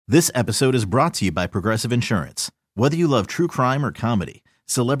This episode is brought to you by Progressive Insurance. Whether you love true crime or comedy,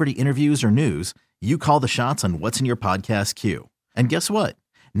 celebrity interviews or news, you call the shots on what's in your podcast queue. And guess what?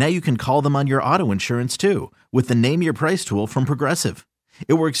 Now you can call them on your auto insurance too with the Name Your Price tool from Progressive.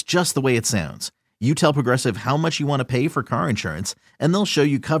 It works just the way it sounds. You tell Progressive how much you want to pay for car insurance, and they'll show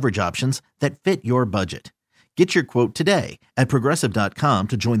you coverage options that fit your budget. Get your quote today at Progressive.com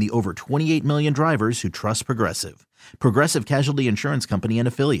to join the over 28 million drivers who trust Progressive. Progressive Casualty Insurance Company and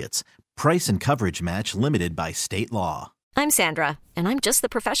Affiliates. Price and coverage match limited by state law. I'm Sandra, and I'm just the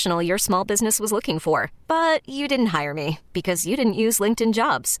professional your small business was looking for. But you didn't hire me because you didn't use LinkedIn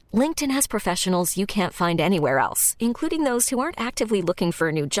Jobs. LinkedIn has professionals you can't find anywhere else, including those who aren't actively looking for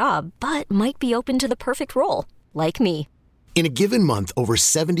a new job, but might be open to the perfect role, like me. In a given month, over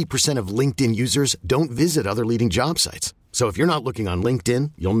 70% of LinkedIn users don't visit other leading job sites. So if you're not looking on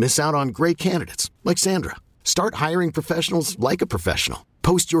LinkedIn, you'll miss out on great candidates like Sandra. Start hiring professionals like a professional.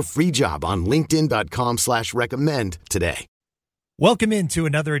 Post your free job on linkedin.com/recommend today. Welcome into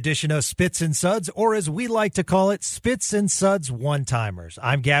another edition of Spits and Suds, or as we like to call it, Spits and Suds One-Timers.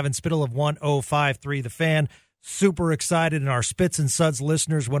 I'm Gavin Spittle of 105.3 The Fan. Super excited, and our Spits and Suds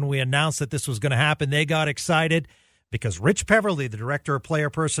listeners, when we announced that this was going to happen, they got excited because Rich Peverley, the Director of Player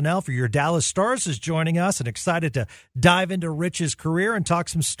Personnel for your Dallas Stars, is joining us, and excited to dive into Rich's career and talk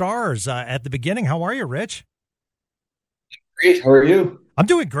some Stars at the beginning. How are you, Rich? Great. How are you? I'm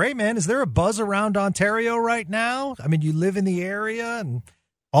doing great, man. Is there a buzz around Ontario right now? I mean, you live in the area, and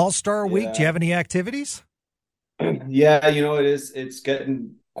All-Star Week, do you have any activities? Yeah, it is. It's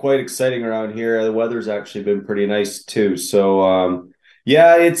getting quite exciting around here. The weather's actually been pretty nice too. So,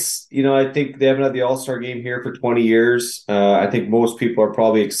 yeah, it's, I think they haven't had the All-Star game here for 20 years. I think most people are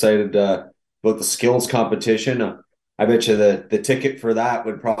probably excited about the skills competition. I bet you the ticket for that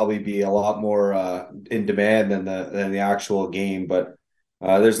would probably be a lot more in demand than the actual game. But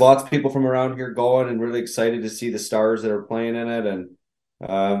there's lots of people from around here going and really excited to see the Stars that are playing in it. And,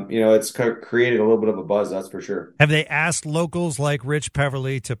 it's created a little bit of a buzz, that's for sure. Have they asked locals like Rich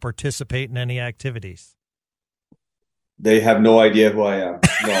Peverley to participate in any activities? They have no idea who I am.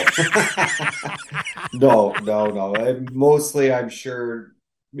 No. No. Mostly, I'm sure,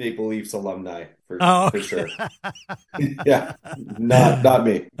 Maple Leafs alumni for sure. Yeah, not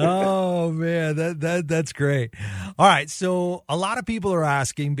me. Oh man, that's great. All right, so a lot of people are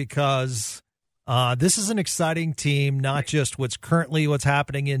asking because this is an exciting team, not just what's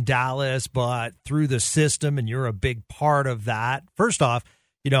happening in Dallas, but through the system, and you're a big part of that. First off,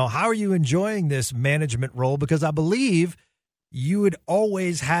 how are you enjoying this management role? Because I believe you had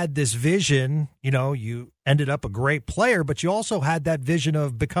always had this vision. You ended up a great player, but you also had that vision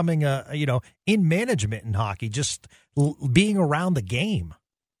of becoming in management in hockey, just being around the game.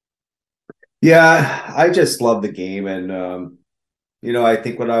 Yeah, I just love the game. And, I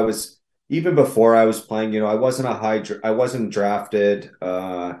think even before I was playing, I wasn't I wasn't drafted.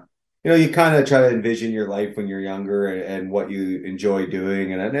 You kind of try to envision your life when you're younger and what you enjoy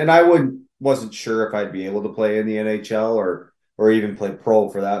doing. And I wasn't sure if I'd be able to play in the NHL or even play pro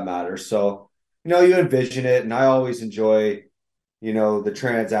for that matter. So, you envision it. And I always enjoy, the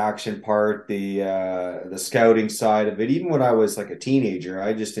transaction part, the scouting side of it. Even when I was like a teenager,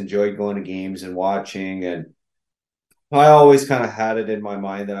 I just enjoyed going to games and watching. And I always kind of had it in my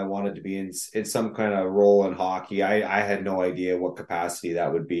mind that I wanted to be in some kind of role in hockey. I had no idea what capacity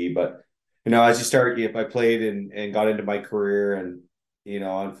that would be, but as you start, if I played and got into my career, and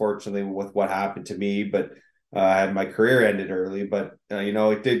unfortunately with what happened to me, but I had my career ended early. But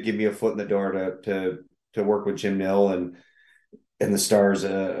it did give me a foot in the door to work with Jim Nill and the Stars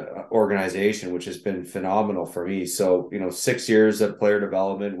organization, which has been phenomenal for me. So 6 years of player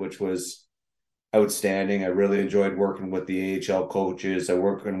development, which was outstanding. I really enjoyed working with the AHL coaches. I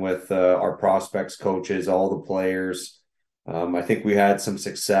working with our prospects coaches, all the players. I think we had some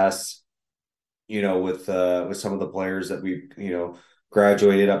success, with some of the players that we,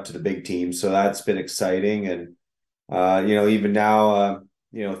 graduated up to the big team. So that's been exciting. And, even now,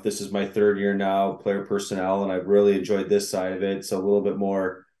 this is my third year now, player personnel, and I've really enjoyed this side of it. It's a little bit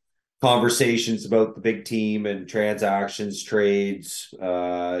more conversations about the big team and transactions, trades,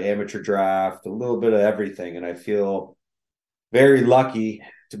 amateur draft, a little bit of everything. And I feel very lucky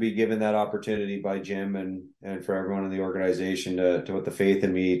to be given that opportunity by Jim and for everyone in the organization to put the faith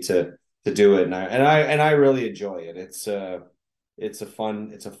in me to do it. And I really enjoy it. It's a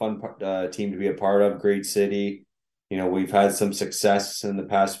fun team to be a part of. Great city. We've had some success in the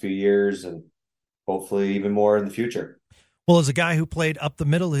past few years, and hopefully even more in the future. Well, as a guy who played up the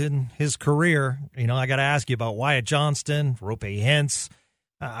middle in his career, I got to ask you about Wyatt Johnston, Rope Hintz,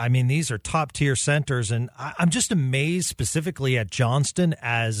 I mean, these are top tier centers, and I'm just amazed specifically at Johnston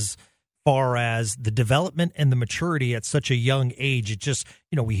as far as the development and the maturity at such a young age. It just,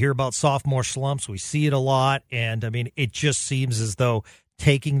 we hear about sophomore slumps, we see it a lot, and I mean, it just seems as though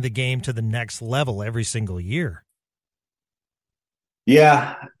taking the game to the next level every single year.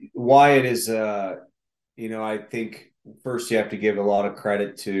 Yeah, Wyatt is, I think first you have to give a lot of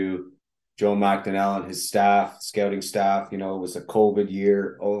credit to Joe McDonnell and his staff, scouting staff. It was a COVID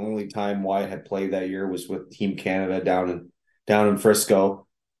year. Only time Wyatt had played that year was with Team Canada down in Frisco.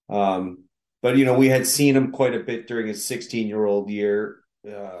 But we had seen him quite a bit during his 16-year-old year.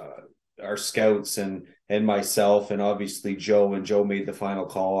 Our scouts and myself, and obviously Joe, and Joe made the final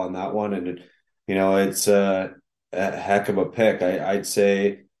call on that one. And it's a heck of a pick. I'd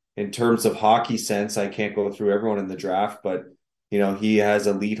say in terms of hockey sense, I can't go through everyone in the draft, but he has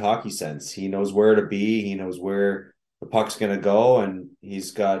elite hockey sense. He knows where to be. He knows where the puck's going to go, and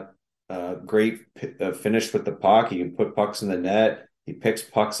he's got a great finish with the puck. He can put pucks in the net. He picks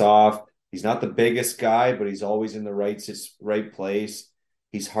pucks off. He's not the biggest guy, but he's always in the right place.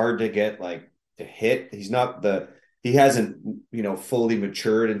 He's hard to get to hit. He hasn't, fully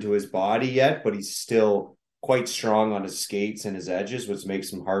matured into his body yet, but he's still quite strong on his skates and his edges, which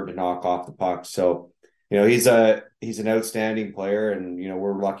makes him hard to knock off the puck. So, he's an outstanding player, and,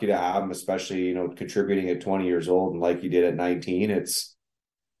 we're lucky to have him, especially, contributing at 20 years old. And like he did at 19, it's,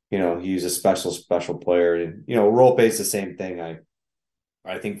 he's a special player. And, Rope's the same thing.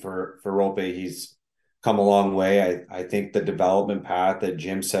 I think for Rope, he's come a long way. I think the development path that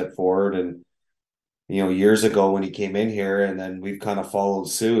Jim set forward, and years ago when he came in here, and then we've kind of followed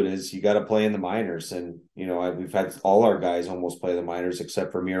suit, is you got to play in the minors. And we've had all our guys almost play the minors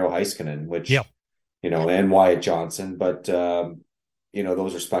except for Miro Heiskanen, which and Wyatt Johnson. But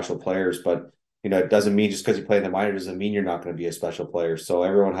those are special players. But it doesn't mean just because you play in the minors doesn't mean you're not going to be a special player. So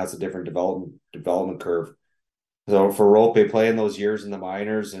everyone has a different development curve. So for Rope, playing those years in the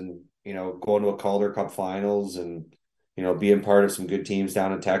minors, and going to a Calder Cup finals, and being part of some good teams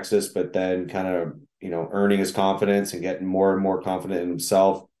down in Texas, but then kind of earning his confidence and getting more and more confident in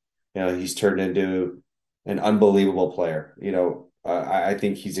himself, he's turned into an unbelievable player. I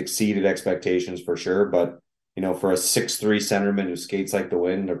think he's exceeded expectations for sure, but for a 6'3" centerman who skates like the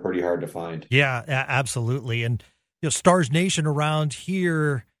wind, they're pretty hard to find. Yeah, absolutely. And Stars Nation around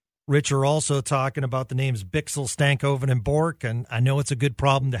here, Rich, are also talking about the names Bixel, Stankoven, and Bork, and I know it's a good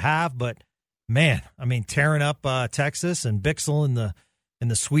problem to have, but man, I mean, tearing up Texas, and Bixel in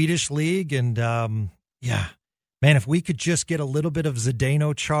the Swedish league, and man, if we could just get a little bit of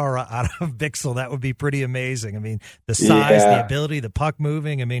Zdeno Chara out of Bixel, that would be pretty amazing. I mean, the size, the ability, the puck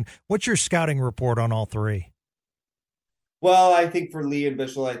moving. I mean, what's your scouting report on all three? Well, I think for Lee and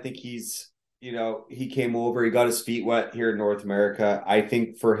Bixel, I think he's, he came over, he got his feet wet here in North America. I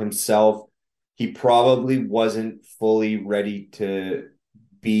think for himself, he probably wasn't fully ready to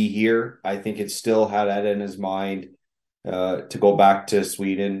be here. I think it still had that in his mind to go back to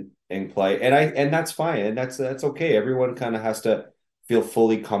Sweden and play. And that's fine. And that's okay. Everyone kind of has to feel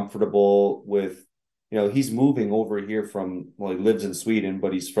fully comfortable with, he's moving over here from, he lives in Sweden,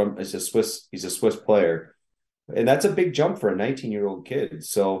 but he's a Swiss player. And that's a big jump for a 19-year-old kid.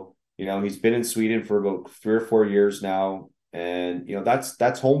 So, he's been in Sweden for about 3 or 4 years now. And,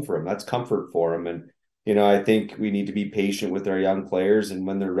 that's home for him. That's comfort for him. And, I think we need to be patient with our young players. And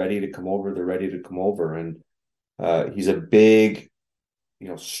when they're ready to come over, they're ready to come over. And he's a big,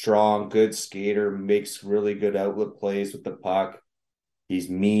 strong, good skater, makes really good outlet plays with the puck. He's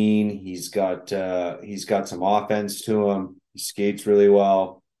mean. He's got some offense to him. He skates really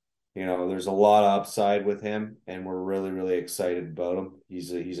well. There's a lot of upside with him, and we're really, really excited about him.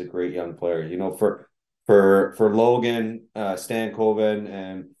 He's a great young player. For Logan, Stankoven,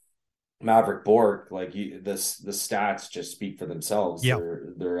 and Maverick Bork, the stats just speak for themselves. Yep.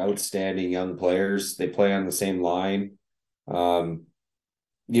 They're outstanding young players. They play on the same line. With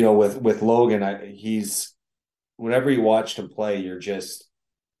Logan, he's, whenever you watched him play, you're just,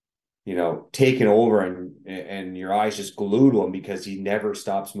 taken over, and your eyes just glued to him because he never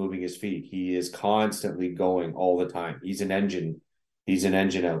stops moving his feet. He is constantly going all the time. He's an engine. He's an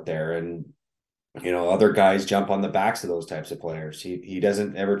engine out there. And, other guys jump on the backs of those types of players. He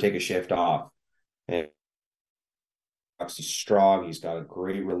doesn't ever take a shift off. And he's strong. He's got a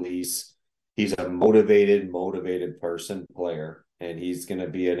great release. He's a motivated player, and he's going to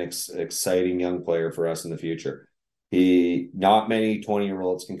be an exciting young player for us in the future. Not many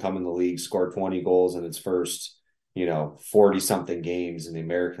 20-year-olds can come in the league, score 20 goals in its first, 40-something games in the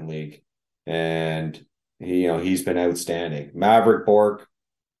American League. And, he's been outstanding. Maverick Bork,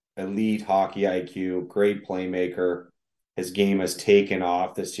 elite hockey IQ, great playmaker. his game has taken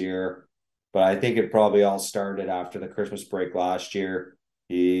off this year. But I think it probably all started after the Christmas break last year.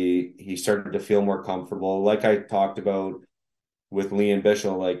 He started to feel more comfortable. Like I talked about with Lee and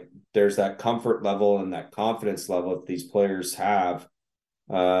Bishop, like there's that comfort level and that confidence level that these players have.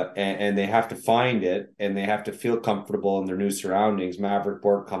 And they have to find it, and they have to feel comfortable in their new surroundings. Maverick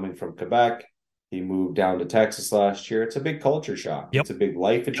Bourque coming from Quebec, he moved down to Texas last year. It's a big culture shock. Yep. It's a big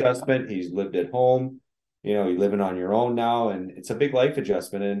life adjustment. He's lived at home. You're living on your own now, and it's a big life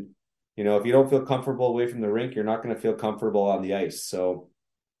adjustment. And, if you don't feel comfortable away from the rink, you're not going to feel comfortable on the ice. So,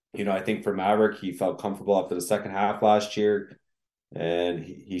 I think for Maverick, he felt comfortable after the second half last year, and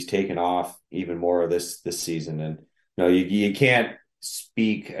he's taken off even more this season. And, you can't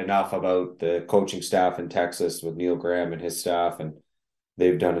speak enough about the coaching staff in Texas with Neil Graham and his staff, and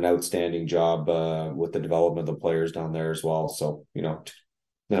they've done an outstanding job with the development of the players down there as well. So,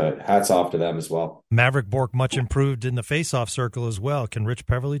 hats off to them as well. Maverick Bourque much improved in the face-off circle as well. Can Rich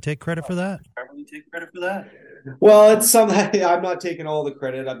Peverley take credit for that? Well, it's something I'm not taking all the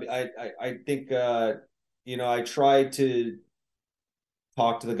credit. I think I try to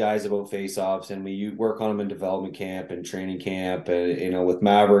talk to the guys about face-offs, and we work on them in development camp and training camp. And, with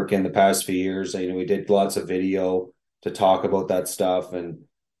Maverick in the past few years, we did lots of video to talk about that stuff. And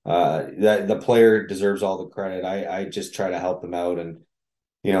that the player deserves all the credit. I just try to help them out. And,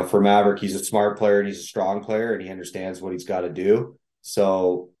 for Maverick, he's a smart player and he's a strong player and he understands what he's got to do.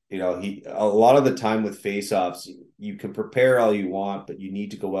 So, a lot of the time with face-offs, you can prepare all you want, but you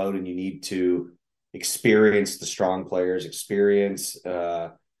need to go out and you need to experience the strong players, experience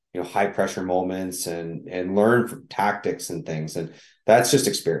high pressure moments and learn from tactics and things. And that's just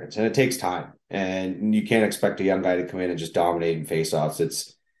experience, and it takes time, and you can't expect a young guy to come in and just dominate in face-offs.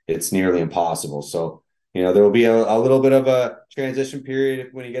 It's nearly impossible. So there will be a little bit of a transition period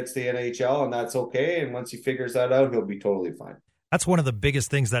when he gets to the NHL, and that's okay. And once he figures that out, he'll be totally fine. That's one of the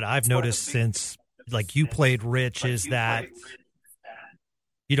biggest things that I've noticed since you played, Rich, is that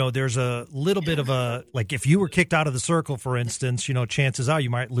there's a little bit of if you were kicked out of the circle, for instance, chances are you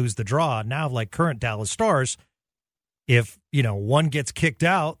might lose the draw. Now, current Dallas Stars, if, one gets kicked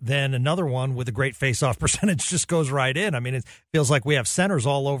out, then another one with a great face-off percentage just goes right in. I mean, it feels like we have centers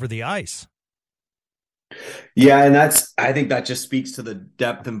all over the ice. Yeah, and I think that just speaks to the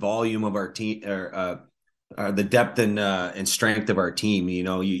depth and volume of our team, or the depth and strength of our team.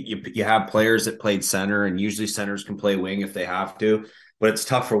 You have players that played center, and usually centers can play wing if they have to, but it's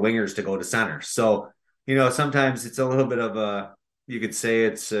tough for wingers to go to center. So, sometimes it's a little bit of you could say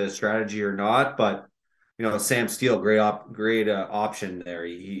it's a strategy or not, but, Sam Steele, great option there.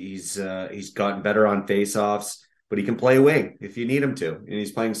 He's gotten better on faceoffs, but he can play wing if you need him to, and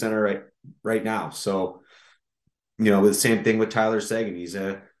he's playing center right now. So, the same thing with Tyler Seguin. He's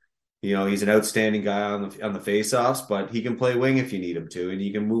an outstanding guy on the faceoffs, but he can play wing if you need him to, and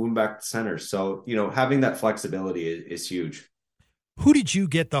you can move him back to center. So, having that flexibility is huge. Who did you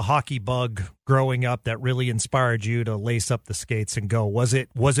get the hockey bug growing up that really inspired you to lace up the skates and go? Was it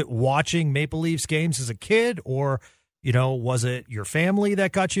watching Maple Leafs games as a kid, or, was it your family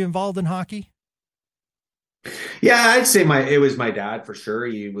that got you involved in hockey? Yeah, I'd say it was my dad for sure.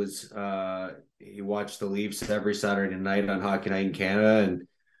 He watched the Leafs every Saturday night on Hockey Night in Canada, and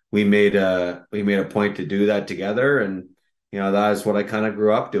we made a point to do that together. And, that is what I kind of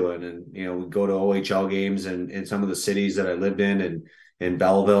grew up doing. And, we'd go to OHL games in some of the cities that I lived in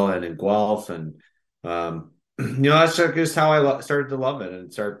Belleville and in Guelph. And, that's just how I started to love it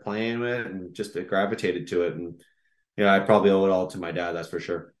and started playing it and just gravitated to it. And, I probably owe it all to my dad, that's for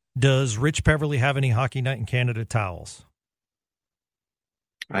sure. Does Rich Peverley have any Hockey Night in Canada towels?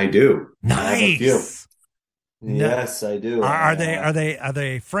 I do. Nice. Yes, I do. Are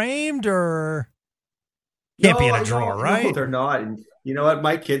they framed or can't be in a drawer, right? No, they're not. And you know what?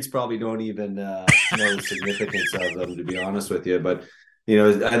 My kids probably don't even know the significance of them, to be honest with you. But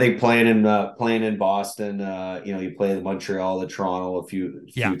I think playing in Boston, you play the Montreal, the Toronto a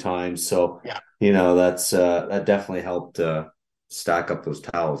few times. So that definitely helped stack up those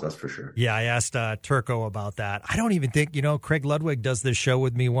towels, that's for sure. Yeah, I asked Turco about that. I don't even think, Craig Ludwig does this show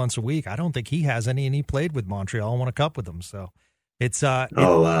with me once a week. I don't think he has any, and he played with Montreal and won a cup with them. So it's oh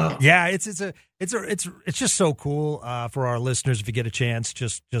wow, yeah, it's just so cool for our listeners. If you get a chance,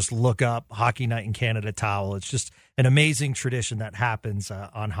 just look up Hockey Night in Canada towel. It's just an amazing tradition that happens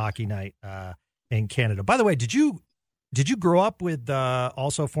on Hockey Night in Canada. By the way, did you grow up with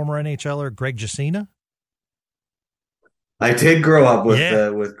also former NHLer Greg Jacina? I did grow up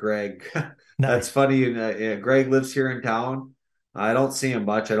with Greg. Nice. That's funny. Greg lives here in town. I don't see him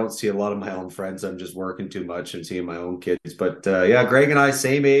much. I don't see a lot of my own friends. I'm just working too much and seeing my own kids. But yeah, Greg and I,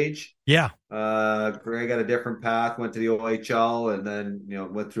 same age. Yeah. Greg had a different path, went to the OHL, and then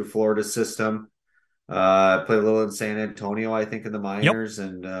went through Florida's system. Played a little in San Antonio, I think, in the Yep. minors,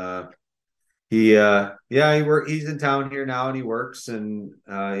 and he's in town here now, and he works, and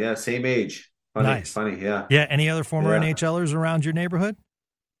yeah, same age. Nice. Funny, yeah, Yeah. Any other former yeah. NHLers around your neighborhood?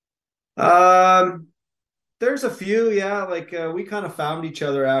 Um, there's a few, yeah. Like we kind of found each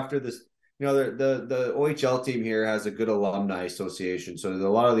other after this. The OHL team here has a good alumni association, so a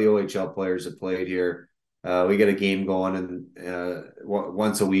lot of the OHL players have played here. We get a game going and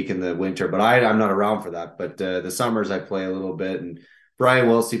once a week in the winter, but I'm not around for that. But the summers I play a little bit, and Brian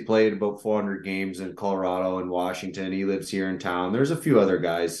Wilsey played about 400 games in Colorado and Washington. He lives here in town. There's a few other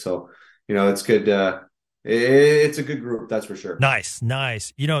guys, so it's good. It's a good group, that's for sure. Nice,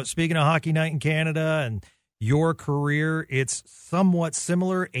 nice. Speaking of Hockey Night in Canada and your career, it's somewhat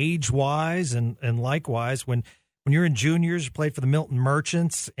similar age-wise and likewise. When you're in juniors, you played for the Milton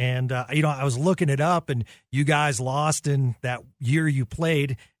Merchants, and I was looking it up, and you guys lost in that year you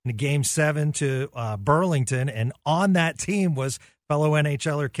played in Game 7 to Burlington, and on that team was fellow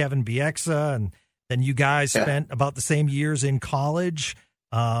NHLer Kevin Bieksa, and then you guys spent about the same years in college.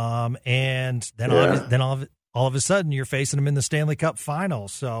 And then all of a sudden you're facing him in the Stanley Cup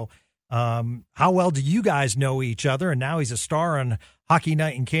Finals. So, how well do you guys know each other? And now he's a star on Hockey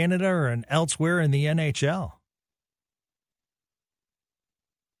Night in Canada and elsewhere in the NHL.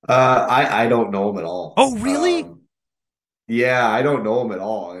 I don't know him at all. Oh, really? Yeah, I don't know him at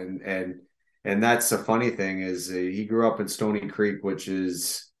all. And that's the funny thing is he grew up in Stony Creek,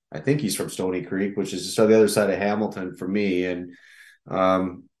 I think he's from Stony Creek, which is just on the other side of Hamilton for me. And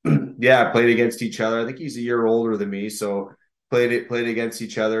played against each other. I think he's a year older than me, so played against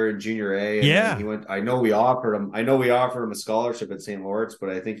each other in junior A. And then he went. I know we offered him a scholarship at St. Lawrence, but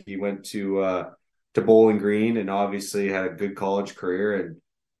I think he went to Bowling Green and obviously had a good college career. And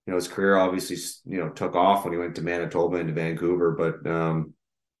his career obviously took off when he went to Manitoba and to Vancouver. But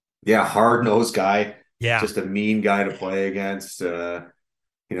hard nosed guy. Yeah, just a mean guy to play against.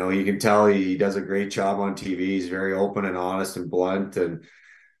 You can tell he does a great job on TV. He's very open and honest and blunt. And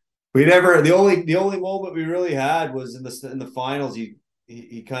the only moment we really had was in the finals.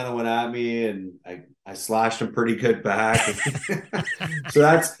 He kind of went at me, and I slashed him pretty good back. So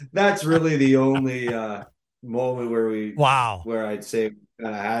that's really the only moment where I'd say we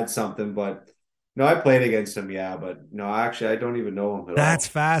kind of had something. But no, I played against him, yeah. But no, actually, I don't even know him at all. That's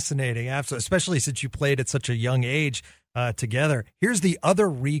fascinating, absolutely, especially since you played at such a young age. Together. Here's the other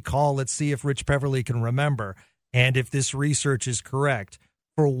recall. Let's see if Rich Peverley can remember and if this research is correct.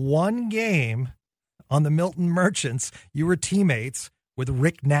 For one game on the Milton Merchants, you were teammates with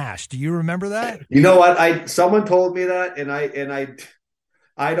Rick Nash. Do you remember that? You know what? Someone told me that, and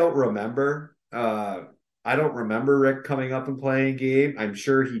I don't remember. I don't remember Rick coming up and playing a game. I'm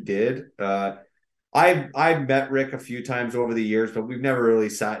sure he did. I've met Rick a few times over the years, but we've never really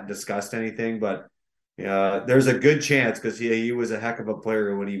sat and discussed anything. But there's a good chance because he was a heck of a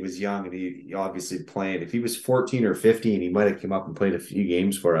player when he was young, and he obviously played. If he was 14 or 15, he might have come up and played a few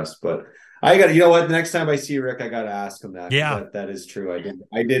games for us. But you know what? The next time I see Rick, I got to ask him that. Yeah, that is true.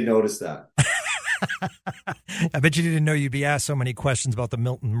 I did notice that. I bet you didn't know you'd be asked so many questions about the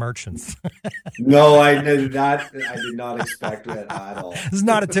Milton Merchants. No, I did not expect that at all. This is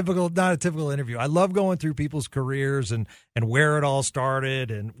not a typical interview. I love going through people's careers and where it all started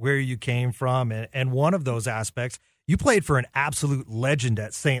and where you came from. And one of those aspects, you played for an absolute legend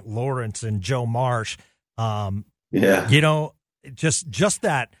at St. Lawrence and Joe Marsh. Yeah. Just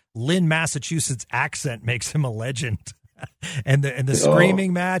that Lynn, Massachusetts accent makes him a legend. and the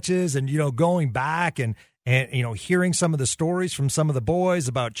screaming matches and going back and hearing some of the stories from some of the boys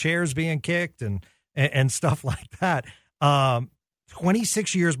about chairs being kicked and stuff like that.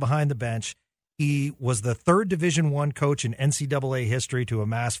 26 years behind the bench, he was the third Division I coach in NCAA history to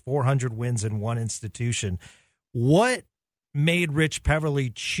amass 400 wins in one institution. What made Rich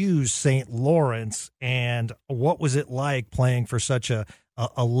Peverley choose St. Lawrence, and what was it like playing for such a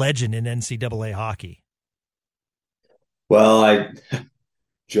legend in NCAA hockey? Well,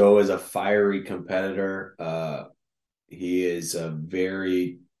 Joe is a fiery competitor. He is a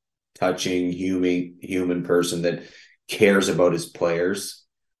very touching, human person that cares about his players,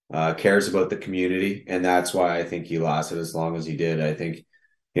 cares about the community, and that's why I think he lasted as long as he did. I think,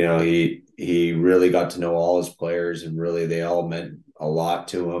 he really got to know all his players, and really they all meant a lot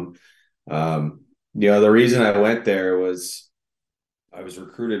to him. The reason I went there was I was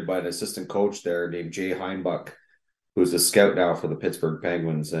recruited by an assistant coach there named Jay Heinbuch, who's a scout now for the Pittsburgh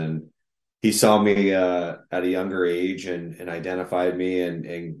Penguins. And he saw me at a younger age and identified me,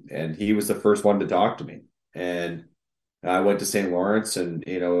 and he was the first one to talk to me. And I went to St. Lawrence, and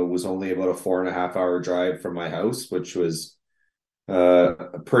it was only about a 4.5 hour drive from my house, which was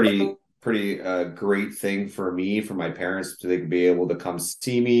a pretty great thing for me, for my parents, so they could be able to come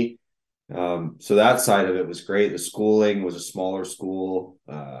see me. So that side of it was great. The schooling was a smaller school.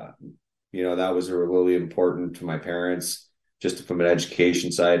 That was really important to my parents, just from an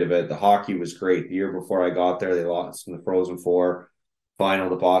education side of it. The hockey was great. The year before I got there, they lost in the Frozen Four final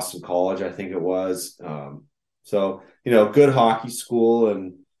to Boston College, I think it was. So, good hockey school,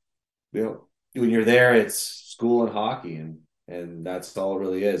 and when you're there, it's school and hockey, and that's all it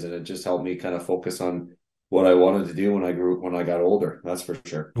really is. And it just helped me kind of focus on what I wanted to do when I got older. That's for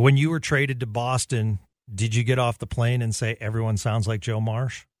sure. When you were traded to Boston, did you get off the plane and say, everyone sounds like Joe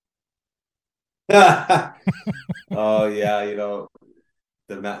Marsh? Oh yeah,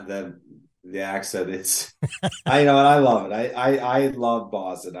 the accent. It's I know, and I love it. I love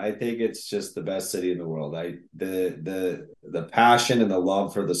Boston. I think it's just the best city in the world. The passion and the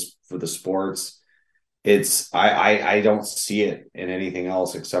love for the sports. I don't see it in anything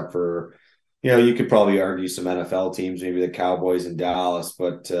else except for, you could probably argue some NFL teams, maybe the Cowboys in Dallas,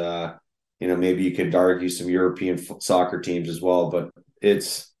 but maybe you could argue some European soccer teams as well. But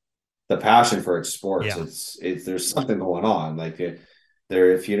it's the passion for its sports. Yeah. It's there's something going on. Like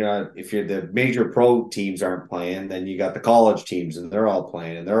if you're the major pro teams aren't playing, then you got the college teams, and they're all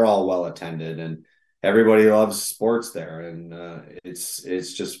playing, and they're all well attended, and everybody loves sports there, and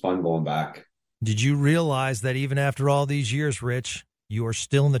it's just fun going back. Did you realize that even after all these years, Rich, you are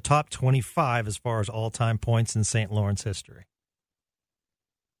still in the top 25 as far as all-time points in St. Lawrence history?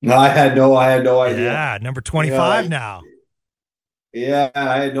 No, I had no idea. Yeah, number 25 now. Yeah,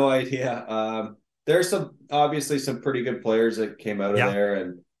 I had no idea. There's obviously some pretty good players that came out of there,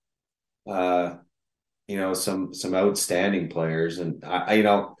 and some outstanding players. And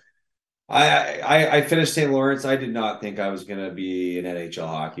I finished St. Lawrence. I did not think I was going to be an NHL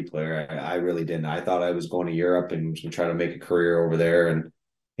hockey player. I really didn't. I thought I was going to Europe and was going to try to make a career over there. And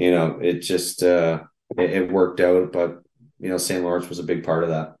it just it worked out. But St. Lawrence was a big part of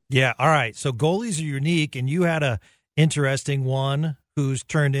that. Yeah. All right. So goalies are unique, and you had a interesting one who's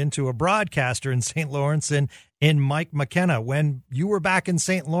turned into a broadcaster in St. Lawrence, and in Mike McKenna. When you were back in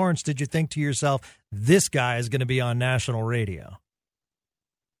St. Lawrence, did you think to yourself, this guy is going to be on national radio?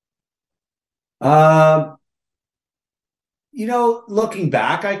 Looking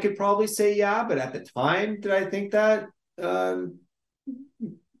back, I could probably say yeah, but at the time, did I think that? I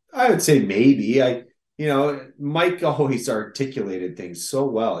would say maybe. Mike always articulated things so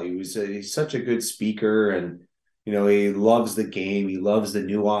well. He's such a good speaker, and he loves the game. He loves the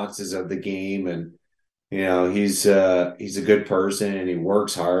nuances of the game, and he's a good person, and he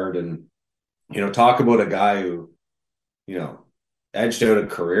works hard. And talk about a guy who edged out a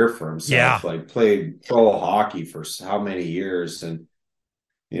career for himself. Yeah. Like played pro hockey for how many years, and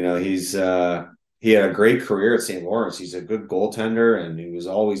he had a great career at St. Lawrence. He's a good goaltender, and he was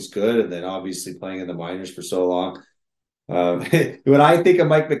always good. And then obviously playing in the minors for so long. When I think of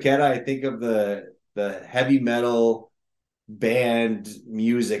Mike McKenna, I think of the heavy metal band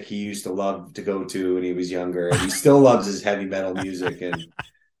music he used to love to go to when he was younger. And he still loves his heavy metal music, and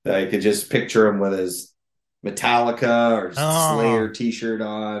I could just picture him with his Metallica or Slayer t-shirt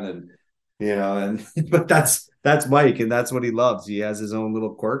on, and but that's Mike, and that's what he loves. He has his own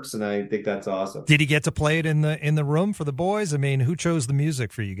little quirks, and I think that's awesome. Did he get to play it in the room for the boys? I mean, who chose the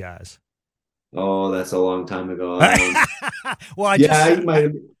music for you guys? Oh, that's a long time ago. Well, he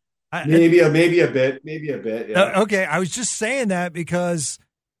might have, maybe a bit. Yeah. Okay, I was just saying that because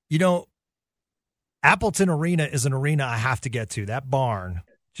Appleton Arena is an arena I have to get to. That barn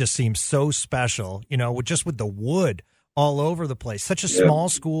just seems so special, with the wood all over the place. Such a small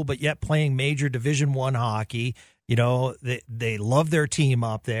school, but yet playing major Division I hockey. They love their team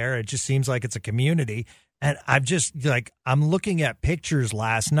up there. It just seems like it's a community. And I'm looking at pictures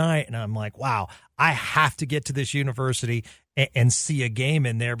last night, and I'm like, wow, I have to get to this university and see a game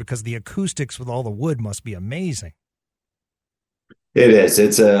in there, because the acoustics with all the wood must be amazing. It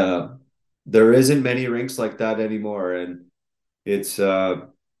is. There isn't many rinks like that anymore, and it's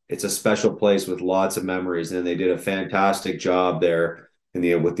a special place with lots of memories. And they did a fantastic job there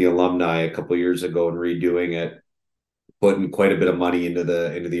with the alumni a couple of years ago and redoing it, putting quite a bit of money into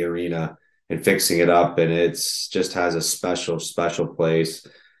the arena and fixing it up. And it's just has a special place.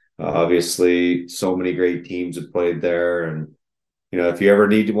 Obviously, so many great teams have played there, and if you ever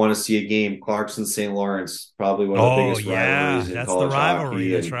want to see a game, Clarkson St. Lawrence, probably one of the Oh biggest yeah, rivalries in that's the college rivalry.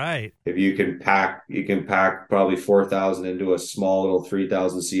 hockey. That's And right. if you can pack probably 4,000 into a small little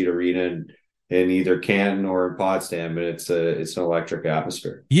 3,000 seat arena in either Canton or in Potsdam, and it's an electric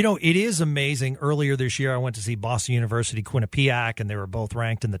atmosphere. It is amazing. Earlier this year, I went to see Boston University Quinnipiac, and they were both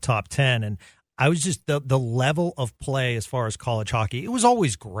ranked in the top 10. And I was just the level of play as far as college hockey. It was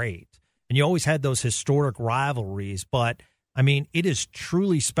always great, and you always had those historic rivalries. But I mean, it is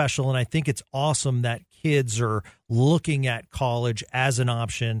truly special, and I think it's awesome that kids are looking at college as an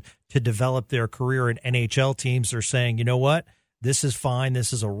option to develop their career. And NHL teams are saying, you know what? This is fine.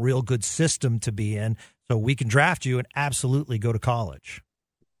 This is a real good system to be in. So we can draft you and absolutely go to college.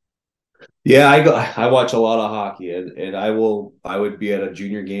 Yeah, I watch a lot of hockey, and I would be at a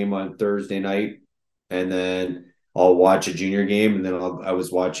junior game on Thursday night, and then I'll watch a junior game, and then I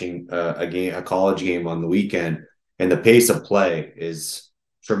was watching a college game on the weekend, and the pace of play is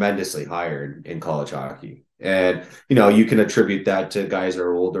tremendously higher in college hockey. And you can attribute that to guys that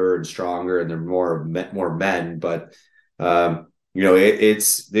are older and stronger, and they're more men, but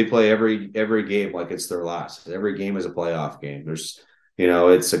it's they play every game like it's their last. Every game is a playoff game.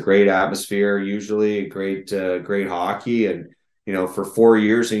 It's a great atmosphere, usually great hockey. And, for 4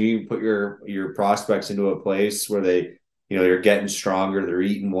 years, and you can put your prospects into a place where they're getting stronger, they're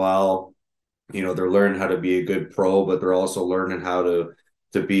eating well, they're learning how to be a good pro, but they're also learning how to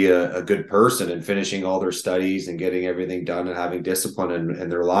be a good person and finishing all their studies and getting everything done and having discipline in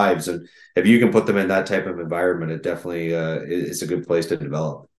their lives. And if you can put them in that type of environment, it definitely is a good place to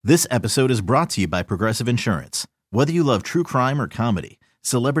develop. This episode is brought to you by Progressive Insurance. Whether you love true crime or comedy,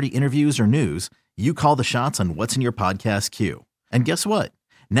 celebrity interviews or news, you call the shots on what's in your podcast queue. And guess what?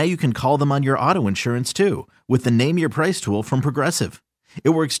 Now you can call them on your auto insurance too with the Name Your Price tool from Progressive. It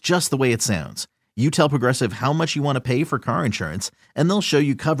works just the way it sounds. You tell Progressive how much you want to pay for car insurance, and they'll show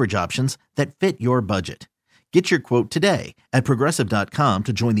you coverage options that fit your budget. Get your quote today at Progressive.com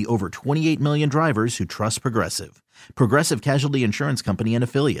to join the over 28 million drivers who trust Progressive. Progressive Casualty Insurance Company and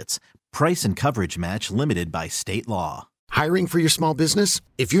Affiliates. Price and coverage match limited by state law. Hiring for your small business?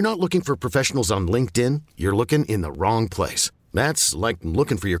 If you're not looking for professionals on LinkedIn, you're looking in the wrong place. That's like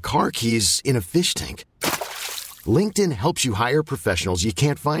looking for your car keys in a fish tank. LinkedIn helps you hire professionals you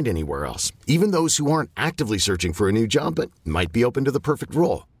can't find anywhere else, even those who aren't actively searching for a new job but might be open to the perfect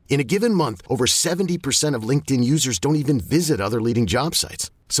role. In a given month, over 70% of LinkedIn users don't even visit other leading job sites.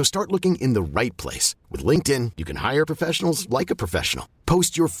 So start looking in the right place. With LinkedIn, you can hire professionals like a professional.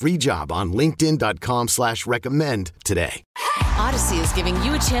 Post your free job on linkedin.com/recommend today. Odyssey is giving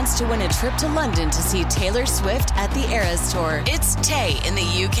you a chance to win a trip to London to see Taylor Swift at the Eras Tour. It's Tay in the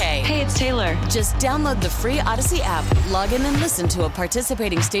UK. Hey, it's Taylor. Just download the free Odyssey app, log in and listen to a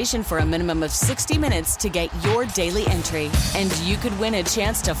participating station for a minimum of 60 minutes to get your daily entry. And you could win a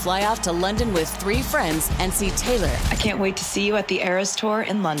chance to fly off to London with 3 friends and see Taylor. I can't wait to see you at the Eras Tour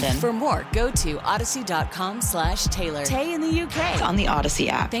in London. For more, go to odyssey.com/Taylor. Tay in the UK. It's on the Odyssey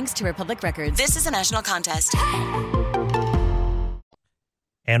app. Thanks to Republic Records. This is a national contest.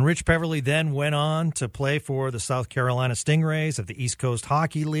 And Rich Peverley then went on to play for the South Carolina Stingrays of the East Coast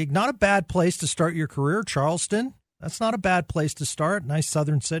Hockey League. Not a bad place to start your career, Charleston. That's not a bad place to start. Nice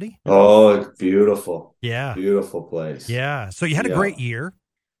southern city. Oh, it's beautiful. Yeah. Beautiful place. Yeah. So you had a great year.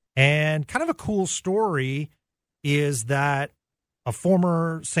 And kind of a cool story is that a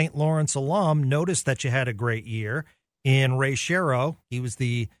former St. Lawrence alum noticed that you had a great year in Ray Sherrow. He was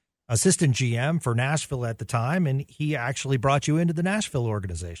the assistant GM for Nashville at the time, and he actually brought you into the Nashville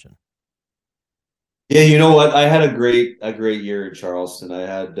organization. Yeah, you know what? I had a great year in Charleston. I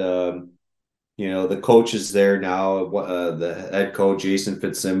had the coaches there now. The head coach Jason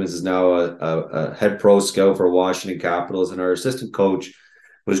Fitzsimmons is now a head pro scout for Washington Capitals, and our assistant coach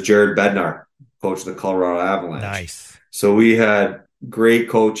was Jared Bednar, coach of the Colorado Avalanche. Nice. So we had great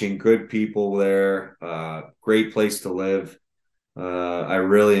coaching, good people there, great place to live. I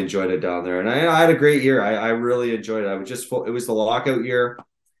really enjoyed it down there, and I had a great year. I really enjoyed it. I was it was the lockout year.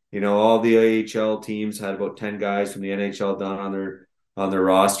 All the AHL teams had about 10 guys from the NHL done on their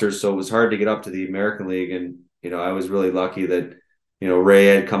rosters, so it was hard to get up to the American League. And I was really lucky that Ray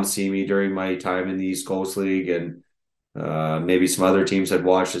had come see me during my time in the East Coast League, and maybe some other teams had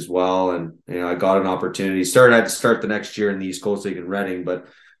watched as well. And I got an opportunity. I had to start the next year in the East Coast League in Reading, but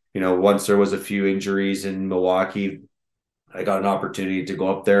once there was a few injuries in Milwaukee, I got an opportunity to go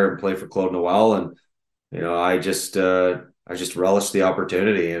up there and play for Claude Noel, and I just relished the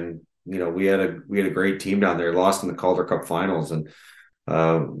opportunity. And we had a great team down there. Lost in the Calder Cup Finals, and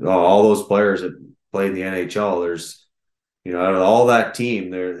all those players that played in the NHL. out of all that team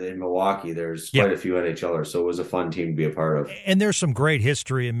there in Milwaukee, there's Yeah. quite a few NHLers. So it was a fun team to be a part of. And there's some great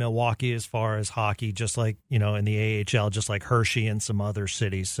history in Milwaukee as far as hockey, just like, in the AHL, just like Hershey and some other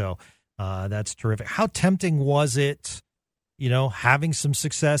cities. So that's terrific. How tempting was it, having some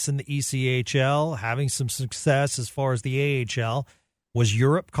success in the ECHL, having some success as far as the AHL? Was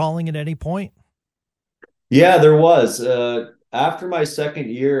Europe calling at any point? Yeah, there was. After my second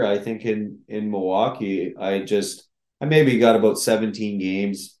year, I think in Milwaukee, I maybe got about 17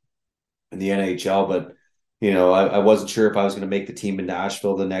 games in the NHL, but I wasn't sure if I was going to make the team in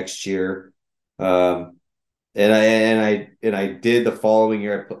Nashville the next year. And I did the following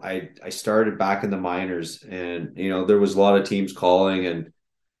year. I started back in the minors, and there was a lot of teams calling, and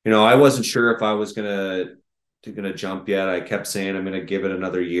I wasn't sure if I was gonna jump yet. I kept saying I'm gonna give it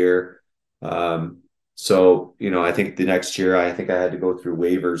another year. So I think the next year I think I had to go through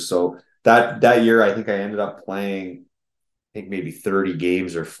waivers. So that year I think I ended up playing, I think maybe 30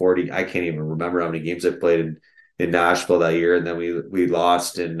 games or 40. I can't even remember how many games I played in Nashville that year, and then we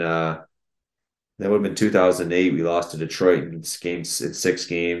lost in. That would have been 2008. We lost to Detroit in 6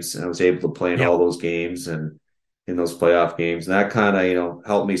 games, and I was able to play in all those games and in those playoff games. And that kind of,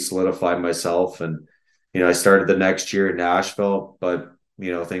 helped me solidify myself. And, I started the next year in Nashville, but,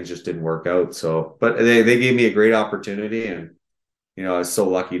 things just didn't work out. So, but they gave me a great opportunity, and, I was so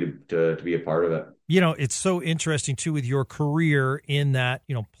lucky to be a part of it. It's so interesting too with your career in that,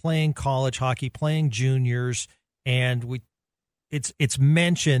 playing college hockey, playing juniors, and it's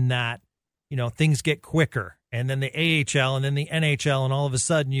mentioned that, things get quicker, and then the AHL and then the NHL, and all of a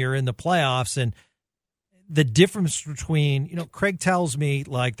sudden you're in the playoffs. And the difference between, Craig tells me,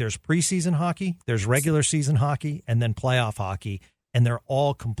 like, there's preseason hockey, there's regular season hockey, and then playoff hockey, and they're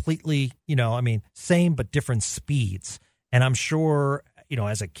all completely, same but different speeds. And I'm sure,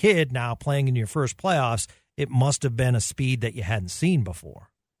 as a kid now playing in your first playoffs, it must have been a speed that you hadn't seen before.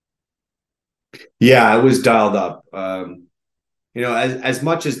 Yeah, it was dialed up. As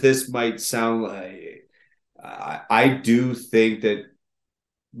much as this might sound like, I do think that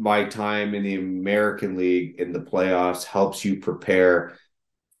my time in the American League in the playoffs helps you prepare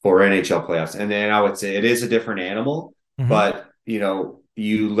for NHL playoffs. And then I would say it is a different animal, but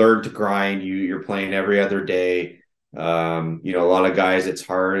you learn to grind. You're playing every other day. A lot of guys, it's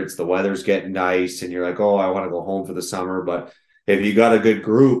hard. It's the weather's getting nice, and you're like, oh, I want to go home for the summer. But if you got a good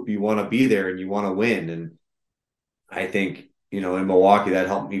group, you want to be there and you want to win. And I think, in Milwaukee, that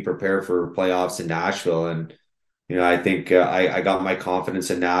helped me prepare for playoffs in Nashville. And, I think I got my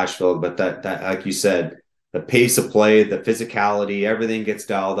confidence in Nashville, but that, like you said, the pace of play, the physicality, everything gets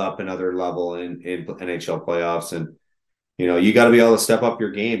dialed up another level in NHL playoffs. And, you got to be able to step up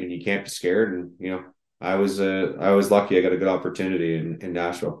your game, and you can't be scared. And, I was lucky. I got a good opportunity in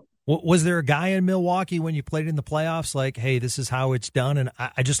Nashville. Was there a guy in Milwaukee when you played in the playoffs, like, hey, this is how it's done? And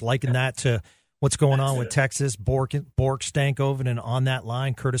I just liken that to what's going on with Texas, Bork Stankoven, and on that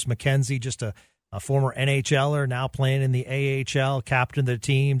line, Curtis McKenzie, just a former NHLer, now playing in the AHL, captain of the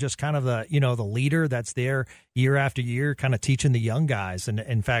team, just kind of the, the leader that's there year after year, kind of teaching the young guys. And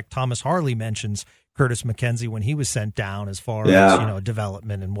in fact, Thomas Harley mentions Curtis McKenzie when he was sent down as far as,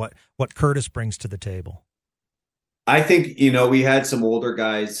 development and what Curtis brings to the table. I think, we had some older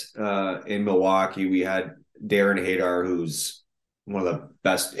guys in Milwaukee. We had Darren Hadar, who's one of the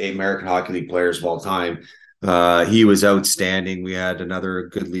best American Hockey League players of all time. He was outstanding. We had another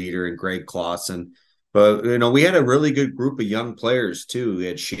good leader in Greg Clausen. But, we had a really good group of young players, too. We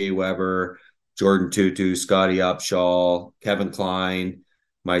had Shea Weber, Jordan Tutu, Scotty Upshaw, Kevin Klein,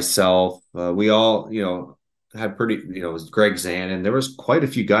 myself. We all, had pretty, it was Greg Zanin. There was quite a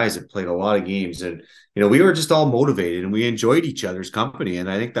few guys that played a lot of games. And, we were just all motivated, and we enjoyed each other's company. And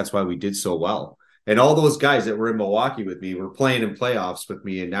I think that's why we did so well. And all those guys that were in Milwaukee with me were playing in playoffs with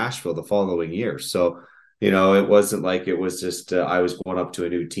me in Nashville the following year. So, it wasn't like it was just I was going up to a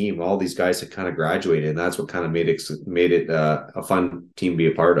new team. All these guys had kind of graduated, and that's what kind of made it a fun team to be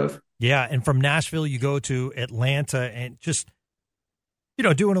a part of. Yeah, and from Nashville, you go to Atlanta, and just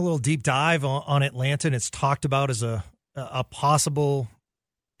doing a little deep dive on Atlanta, and it's talked about as a possible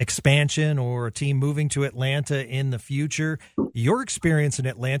expansion or a team moving to Atlanta in the future. Your experience in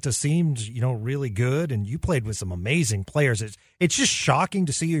Atlanta seemed, really good, and you played with some amazing players. It's just shocking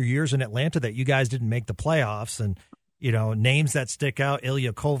to see your years in Atlanta that you guys didn't make the playoffs, and, names that stick out,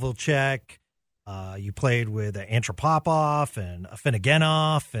 Ilya Kovalchuk, you played with Antropopov and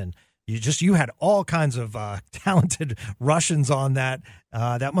Afinogenov, and you had all kinds of talented Russians on that.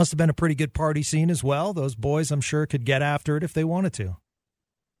 That must have been a pretty good party scene as well. Those boys, I'm sure, could get after it if they wanted to.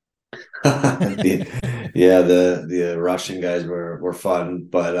 The Russian guys were fun,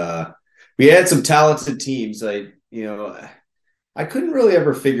 but we had some talented teams. I couldn't really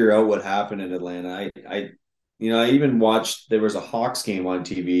ever figure out what happened in Atlanta. I even watched, there was a Hawks game on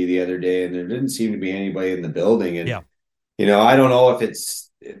TV the other day, and there didn't seem to be anybody in the building. And, Yeah. I don't know if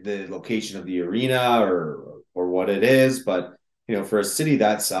it's the location of the arena or what it is, but, for a city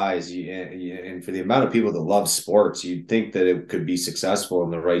that size and for the amount of people that love sports, you'd think that it could be successful in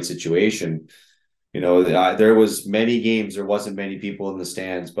the right situation. There was many games, there wasn't many people in the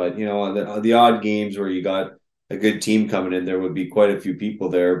stands, but, the odd games where you got a good team coming in, there would be quite a few people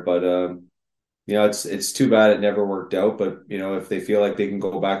there. But, it's too bad it never worked out. But, if they feel like they can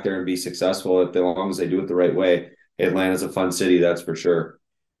go back there and be successful, as long as they do it the right way, Atlanta's a fun city, that's for sure.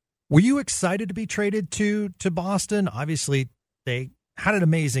 Were you excited to be traded to Boston? Obviously, they had an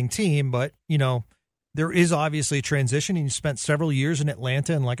amazing team, but, there is obviously a transition, and you spent several years in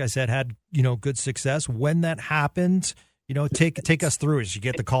Atlanta and, like I said, had, good success. When that happened, take us through it. You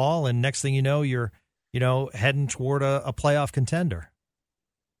get the call, and next thing you know, you're, heading toward a playoff contender.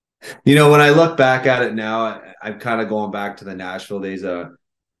 When I look back at it now, I'm kind of going back to the Nashville days.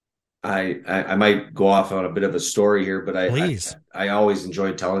 I might go off on a bit of a story here, but I always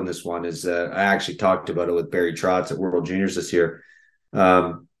enjoyed telling this one. I actually talked about it with Barry Trotz at World Juniors this year.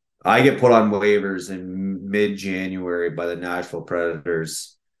 I get put on waivers in mid-January by the Nashville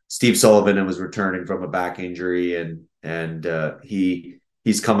Predators. Steve Sullivan was returning from a back injury, and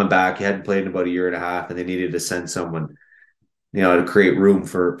he's coming back. He hadn't played in about a year and a half, and they needed to send someone, to create room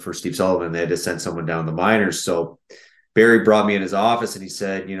for Steve Sullivan. They had to send someone down the minors. So Barry brought me in his office and he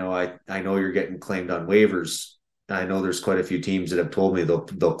said, I know you're getting claimed on waivers. I know there's quite a few teams that have told me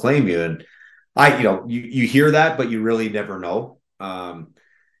they'll claim you. And you hear that, but you really never know.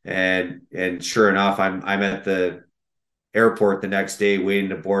 And sure enough, I'm at the airport the next day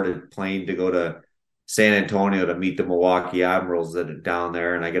waiting to board a plane to go to San Antonio to meet the Milwaukee Admirals that are down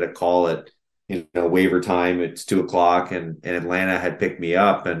there. And I get a call at, waiver time. It's 2:00 and Atlanta had picked me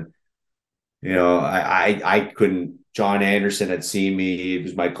up. And, I couldn't. John Anderson had seen me. He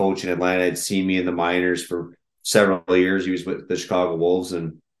was my coach in Atlanta. Had seen me in the minors for several years. He was with the Chicago Wolves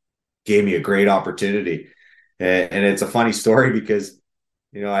and gave me a great opportunity. And it's a funny story because,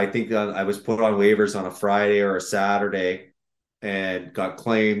 I think I was put on waivers on a Friday or a Saturday and got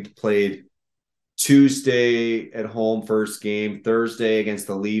claimed, played Tuesday at home, first game, Thursday against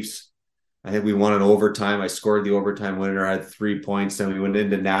the Leafs. I think we won in overtime. I scored the overtime winner. I had 3 points. Then we went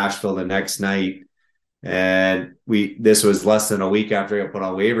into Nashville the next night. And this was less than a week after I got put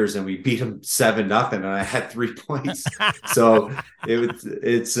on waivers, and we beat them 7-0, and I had 3 points. So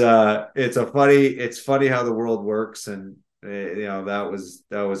it's funny how the world works, and that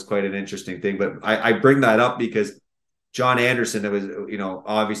was quite an interesting thing. But I bring that up because John Anderson, it was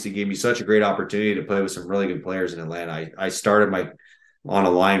obviously gave me such a great opportunity to play with some really good players in Atlanta. I started on a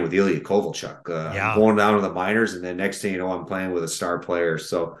line with Ilya Kovalchuk, going down to the minors, and then next thing you know, I'm playing with a star player.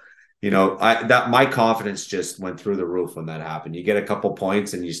 So. My confidence just went through the roof when that happened. You get a couple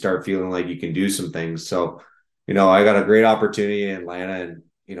points and you start feeling like you can do some things. So, I got a great opportunity in Atlanta. And,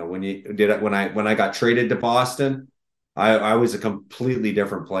 when I got traded to Boston, I was a completely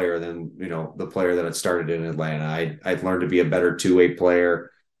different player than, the player that had started in Atlanta. I'd learned to be a better two-way player,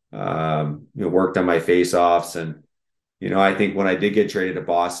 worked on my face-offs. And, I think when I did get traded to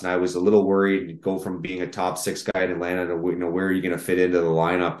Boston, I was a little worried to go from being a top 6 guy in Atlanta to, where are you going to fit into the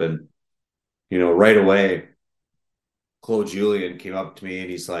lineup? And, right away, Claude Julien came up to me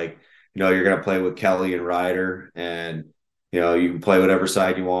and he's like, you're going to play with Kelly and Ryder, and, you can play whatever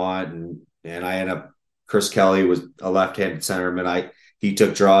side you want. And I ended up, Chris Kelly was a left-handed centerman. He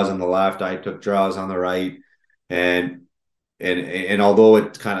took draws on the left. I took draws on the right. And although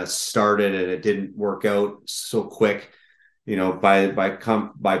it kind of started and it didn't work out so quick, by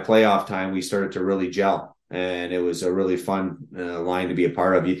playoff time, we started to really gel, and it was a really fun line to be a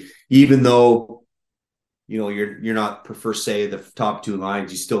part of. Even though, you're not per se the top 2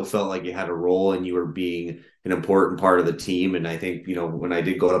 lines, you still felt like you had a role and you were being an important part of the team. And I think, when I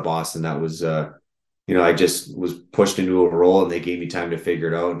did go to Boston, that was, I just was pushed into a role and they gave me time to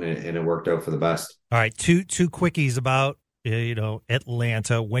figure it out, and it worked out for the best. All right. Two quickies about,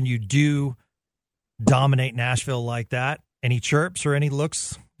 Atlanta. When you do dominate Nashville like that, any chirps or any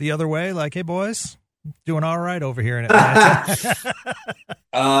looks the other way? Like, hey, boys, doing all right over here in Atlanta?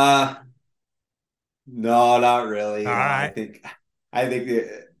 No, not really. All right. I think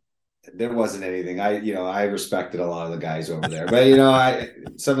there wasn't anything. I respected a lot of the guys over there,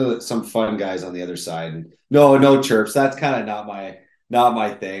 but some fun guys on the other side. And no chirps. That's kind of not my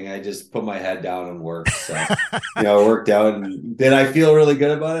thing. I just put my head down and worked. So, it worked out. And did I feel really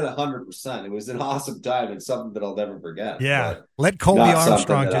good about it? 100%. It was an awesome time. It's something that I'll never forget. Yeah. Let Colby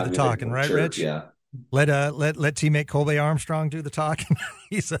Armstrong do the talking, right, church, Rich? Yeah. Let teammate Colby Armstrong do the talking.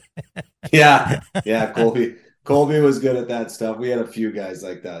 He's Yeah. Colby was good at that stuff. We had a few guys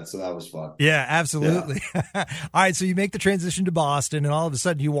like that, so that was fun. Yeah, absolutely. Yeah. All right, so you make the transition to Boston, and all of a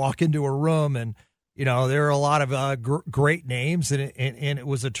sudden you walk into a room, and there are a lot of great names, and it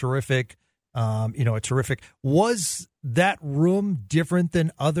was a terrific, Was that room different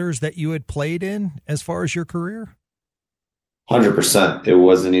than others that you had played in as far as your career? 100%. It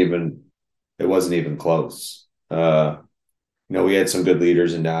wasn't even close. We had some good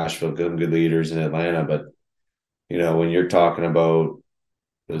leaders in Nashville, good leaders in Atlanta, but when you're talking about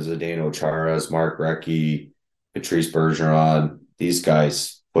the Zdeno Charas, Mark Recchi, Patrice Bergeron, these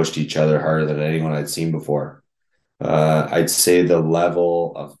guys pushed each other harder than anyone I'd seen before. I'd say the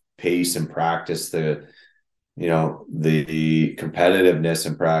level of pace and practice, the competitiveness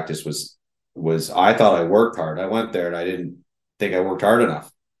in practice was I thought I worked hard. I went there and I didn't think I worked hard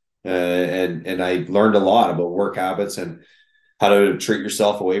enough. And I learned a lot about work habits and how to treat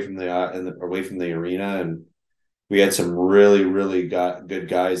yourself away from the arena. And we had some really, really good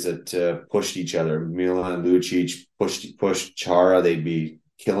guys that pushed each other. Milan Lucic pushed Chara. They'd be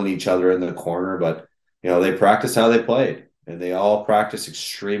killing each other in the corner, but they practiced how they played, and they all practiced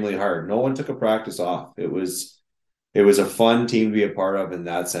extremely hard. No one took a practice off. It was a fun team to be a part of in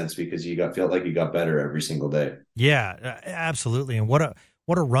that sense, because felt like you got better every single day. Yeah, absolutely. And what a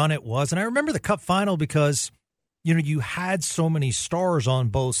run it was. And I remember the Cup final because you had so many stars on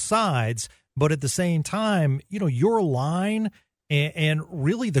both sides. But at the same time, your line and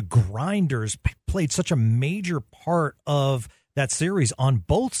really the grinders played such a major part of that series on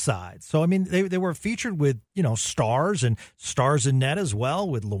both sides. So, I mean, they were featured with, stars and stars in net as well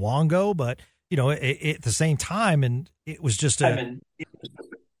with Luongo. But, at the same time, and it was just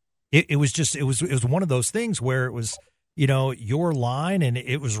it was one of those things where it was, your line, and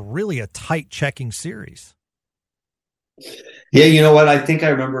it was really a tight checking series. Yeah, you know what? I think I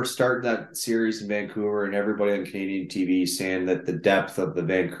remember starting that series in Vancouver, and everybody on Canadian TV saying that the depth of the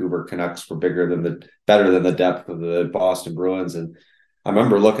Vancouver Canucks were better than the depth of the Boston Bruins. And I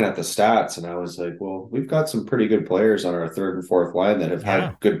remember looking at the stats, and I was like, well, we've got some pretty good players on our third and fourth line that have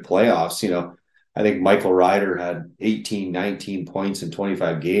had good playoffs. I think Michael Ryder had 18, 19 points in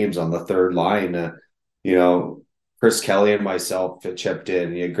 25 games on the third line. Chris Kelly and myself chipped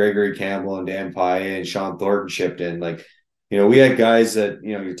in. Gregory Campbell and Dan Paille and Sean Thornton chipped in. We had guys that,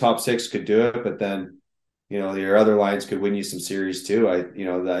 your top six could do it, but then, your other lines could win you some series too. I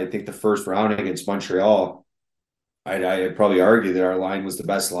think the first round against Montreal, I'd probably argue that our line was the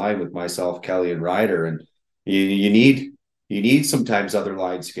best line with myself, Kelly, and Ryder. And you need sometimes other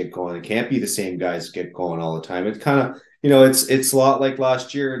lines to get going. It can't be the same guys get going all the time. It's kind of, it's a lot like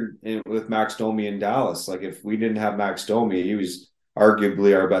last year with Max Domi in Dallas. Like, if we didn't have Max Domi, he was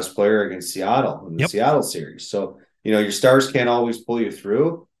arguably our best player against Seattle in the Seattle series. So, your stars can't always pull you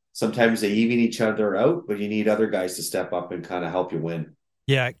through. Sometimes they even each other out, but you need other guys to step up and kind of help you win.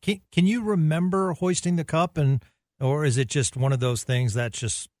 Yeah. Can you remember hoisting the cup, or is it just one of those things that's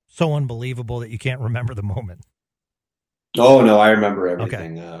just so unbelievable that you can't remember the moment? Oh, no, I remember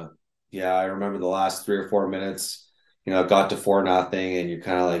everything. Okay. I remember the last 3 or 4 minutes. It got to 4-0, and you're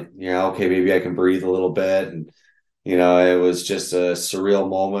kind of like, okay, maybe I can breathe a little bit. And, it was just a surreal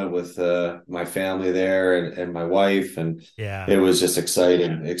moment with my family there and my wife. And it was just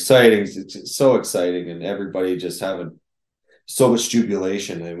exciting. It's so exciting. And everybody just having so much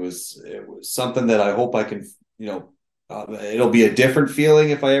jubilation. It was something that I hope I can, it'll be a different feeling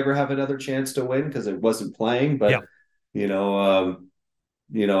if I ever have another chance to win, because it wasn't playing. But, when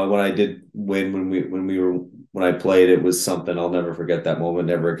I did win, when I played, it was something I'll never forget. That moment,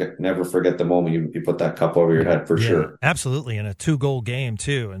 never forget the moment you put that cup over your head, for sure. Absolutely, and a 2-goal game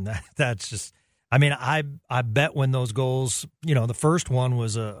too, and that's just. I mean, I bet when those goals, the first one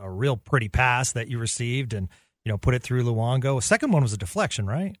was a real pretty pass that you received, and put it through Luongo. The second one was a deflection,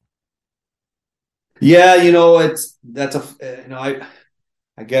 right? Yeah,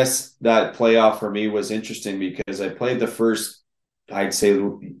 I guess that playoff for me was interesting because I played the first. I'd say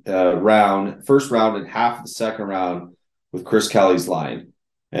first round and half of the second round with Chris Kelly's line.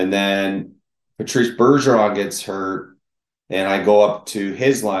 And then Patrice Bergeron gets hurt, and I go up to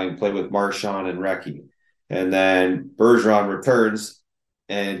his line, play with Marchand and Recchi. And then Bergeron returns,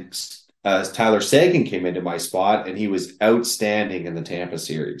 and Tyler Seguin came into my spot, and he was outstanding in the Tampa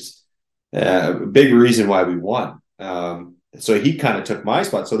series. Big reason why we won. So he kind of took my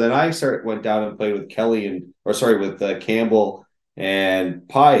spot. So then I went down and played with with Campbell and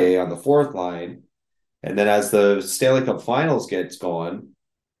Paille on the fourth line. And then as the Stanley Cup Finals gets going,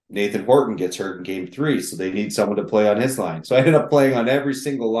 Nathan Horton gets hurt in game 3, so they need someone to play on his line. So I ended up playing on every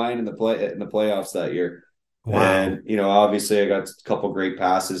single line in the playoffs that year. Wow. And, you know, obviously I got a couple great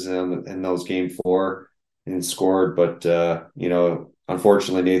passes in those game 4 and scored. But, you know,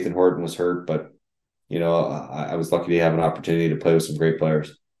 unfortunately, Nathan Horton was hurt. But, you know, I was lucky to have an opportunity to play with some great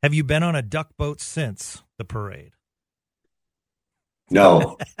players. Have you been on a duck boat since the parade?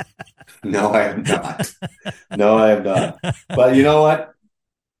 No. No, I have not. No, I have not. But you know what?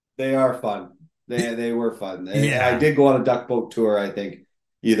 They are fun. They were fun. Yeah. I did go on a duck boat tour, I think,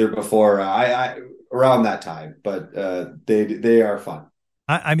 either before I around that time, but they are fun.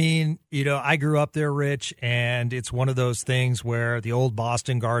 I mean, you know, I grew up there, Rich, and it's one of those things where the old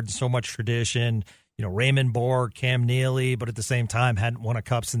Boston Garden, so much tradition, you know, Raymond Borg, Cam Neely, but at the same time hadn't won a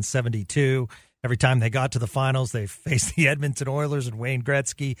cup since 72. Every time they got to the finals, they faced the Edmonton Oilers and Wayne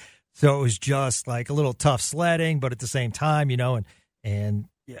Gretzky. So it was just like a little tough sledding, but at the same time, you know, and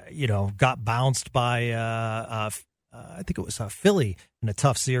you know, got bounced by I think it was Philly in a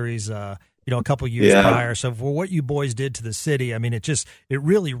tough series, you know, a couple years prior. So for what you boys did to the city, I mean, it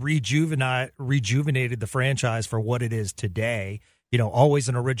really rejuvenated the franchise for what it is today. You know, always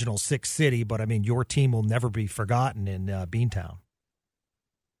an original 6 city, but I mean, your team will never be forgotten in Beantown.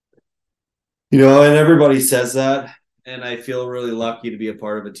 You know, and everybody says that, and I feel really lucky to be a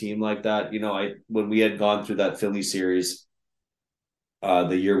part of a team like that. You know, when we had gone through that Philly series,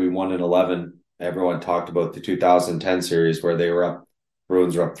 the year we won in 11, everyone talked about the 2010 series where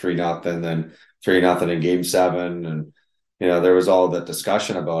Bruins were up 3-0, then 3-0 in game 7. And, you know, there was all that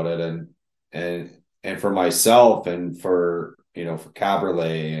discussion about it. And for myself and for, you know, for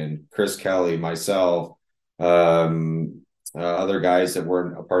Peverley and Chris Kelly, myself, other guys that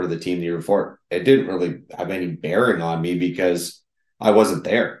weren't a part of the team the year before, it didn't really have any bearing on me because I wasn't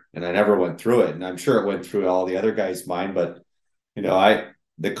there and I never went through it. And I'm sure it went through all the other guys' mind, but you know,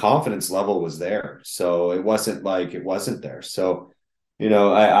 the confidence level was there. So it wasn't like it wasn't there. So, you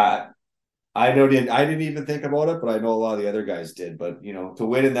know, I didn't even think about it, but I know a lot of the other guys did. But, you know, to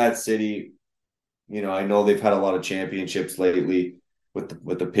win in that city, you know, I know they've had a lot of championships lately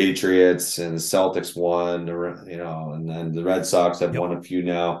with the Patriots, and the Celtics won, you know, and then the Red Sox have won a few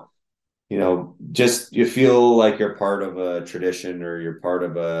now. You know, just you feel like you're part of a tradition, or you're part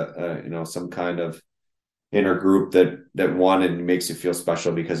of a you know, some kind of inner group that won, and makes you feel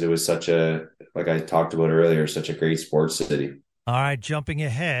special because it was such a, like I talked about earlier, such a great sports city. All right, jumping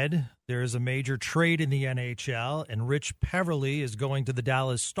ahead, there is a major trade in the NHL, and Rich Peverley is going to the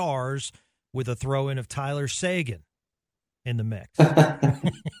Dallas Stars with a throw-in of Tyler Seguin in the mix.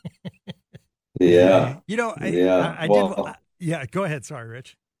 Yeah. You know, go ahead. Sorry,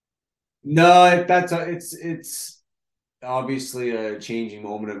 Rich. No, it's obviously a changing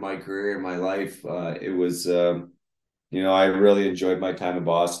moment in my career, in my life. It was, you know, I really enjoyed my time in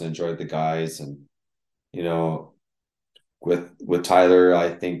Boston, enjoyed the guys, and, you know, with Tyler, I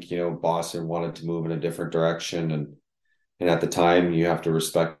think, you know, Boston wanted to move in a different direction, and at the time you have to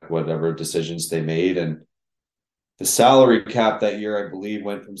respect whatever decisions they made. And the salary cap that year, I believe,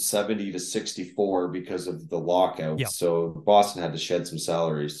 went from 70 to 64 because of the lockout. Yep. So Boston had to shed some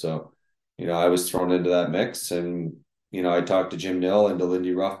salaries. So, you know, I was thrown into that mix, and, you know, I talked to Jim Nill and to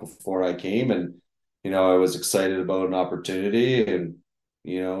Lindy Ruff before I came, and, you know, I was excited about an opportunity. And,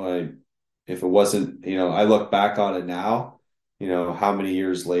 you know, if it wasn't, you know, I look back on it now, you know, how many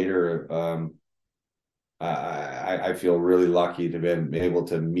years later, I feel really lucky to be able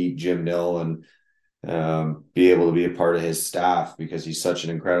to meet Jim Nill and be able to be a part of his staff, because he's such an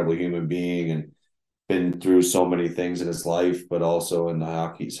incredible human being and been through so many things in his life, but also in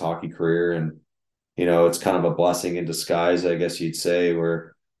his hockey career. And, you know, it's kind of a blessing in disguise, I guess you'd say,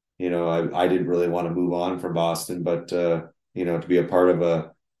 where, you know, I didn't really want to move on from Boston, but, you know, to be a part of an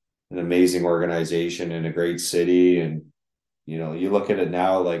amazing organization in a great city. And, you know, you look at it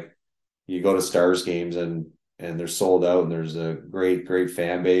now, like you go to Stars games and they're sold out, and there's a great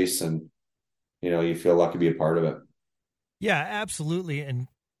fan base, and, you know, you feel lucky to be a part of it. Yeah, absolutely. And,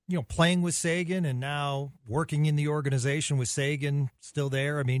 you know, playing with Seguin and now working in the organization with Seguin still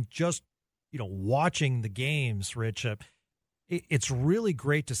there. I mean, just, you know, watching the games, Rich, it's really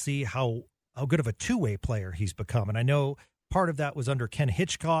great to see how good of a two-way player he's become. And I know part of that was under Ken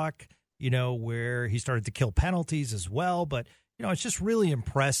Hitchcock, you know, where he started to kill penalties as well. But, you know, it's just really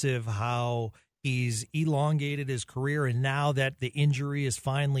impressive how he's elongated his career. And now that the injury is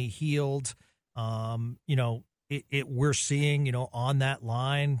finally healed, you know, we're seeing, you know, on that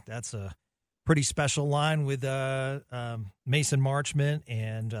line, that's a pretty special line with Mason Marchment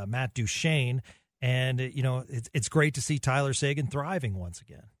and Matt Duchene. And, you know, it's great to see Tyler Seguin thriving once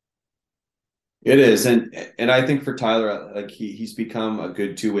again. It is, and I think for Tyler, like he's become a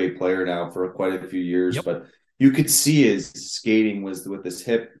good two-way player now for quite a few years. Yep. But you could see his skating was with his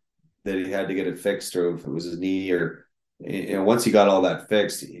hip that he had to get it fixed, or if it was his knee, or once he got all that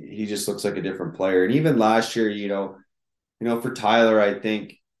fixed, he just looks like a different player. And even last year, for Tyler, I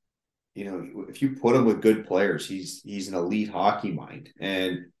think if you put him with good players, he's an elite hockey mind.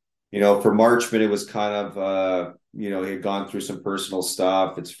 And for Marchman, it was kind of he had gone through some personal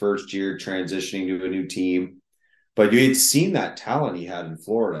stuff. It's first year transitioning to a new team, but you had seen that talent he had in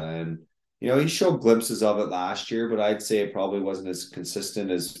Florida, and he showed glimpses of it last year. But I'd say it probably wasn't as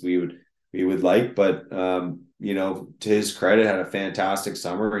consistent as we would like. But to his credit, had a fantastic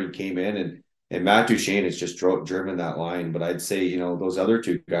summer. He came in and Matt Duchene has just driven that line. But I'd say those other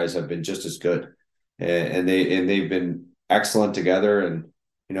two guys have been just as good, and they've been excellent together. And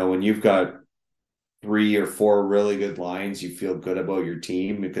when you've got 3 or 4 really good lines, you feel good about your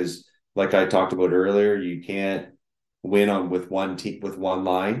team, because like I talked about earlier, you can't win with one team with one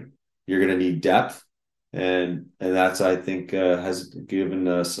line. You're going to need depth, and that's, I think, has given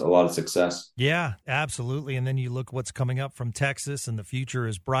us a lot of success. Yeah, absolutely. And then you look what's coming up from Texas, and the future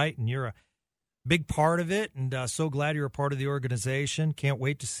is bright, and you're a big part of it, and so glad you're a part of the organization. Can't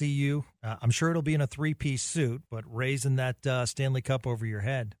wait to see you. I'm sure it'll be in a 3-piece suit, but raising that Stanley Cup over your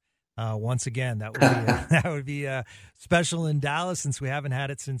head. Once again, that would be special in Dallas, since we haven't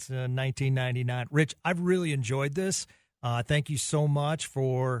had it since 1999. Rich, I've really enjoyed this. Thank you so much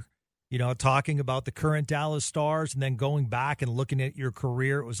for talking about the current Dallas Stars, and then going back and looking at your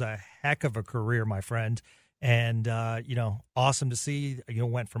career. It was a heck of a career, my friend, and awesome to see.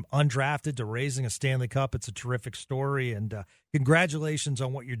 Went from undrafted to raising a Stanley Cup. It's a terrific story, and congratulations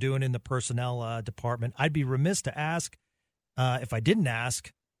on what you're doing in the personnel department. I'd be remiss to ask if I didn't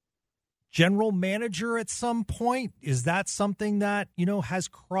ask. General manager at some point, is that something that has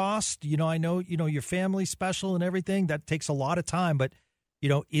crossed? I know your family's special and everything, that takes a lot of time, but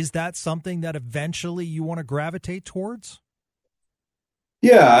is that something that eventually you want to gravitate towards?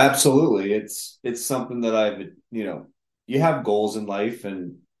 Yeah, absolutely. It's something that I've you have goals in life,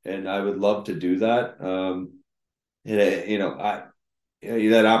 and I would love to do that.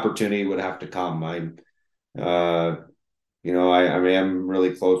 That opportunity would have to come. I'm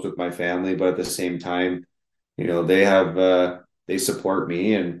really close with my family, but at the same time, they support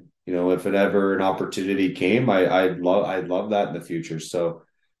me, and if it ever an opportunity came, I'd love that in the future. So,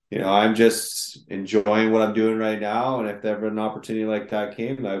 I'm just enjoying what I'm doing right now, and if ever an opportunity like that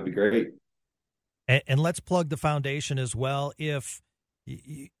came, that would be great. And let's plug the foundation as well. If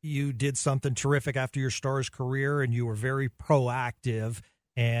you did something terrific after your Stars career, and you were very proactive,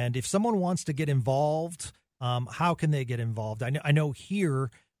 and if someone wants to get involved, how can they get involved? I know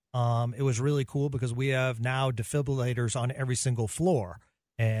here it was really cool because we have now defibrillators on every single floor,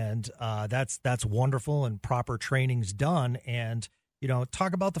 and that's wonderful, and proper training's done. And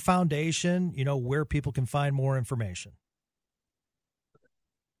talk about the foundation, where people can find more information.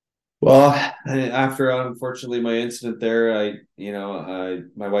 Well, after unfortunately my incident there,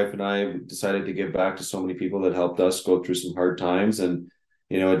 my wife and I decided to give back to so many people that helped us go through some hard times, and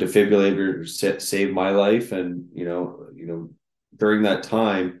a defibrillator saved my life. And during that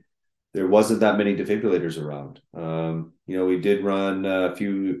time, there wasn't that many defibrillators around. We did run a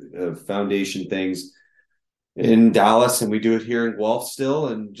few foundation things in Dallas, and we do it here in Guelph still,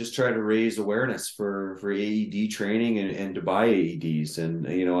 and just try to raise awareness for AED training and to buy AEDs. And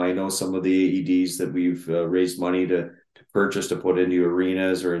I know some of the AEDs that we've raised money to purchase to put into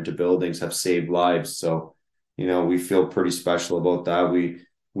arenas or into buildings have saved lives. So we feel pretty special about that.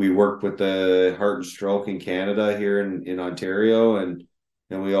 We worked with the Heart and Stroke in Canada here in Ontario, and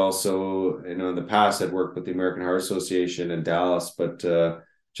we also in the past had worked with the American Heart Association in Dallas. But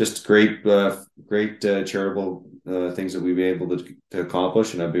just great charitable things that we've been able to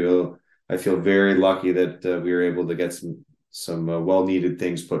accomplish, and I feel very lucky that we were able to get some well needed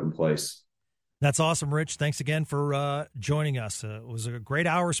things put in place. That's awesome, Rich. Thanks again for joining us. It was a great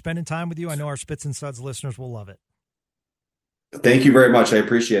hour spending time with you. I know our Spits and Suds listeners will love it. Thank you very much. I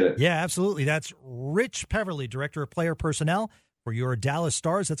appreciate it. Yeah, absolutely. That's Rich Peverley, Director of Player Personnel for your Dallas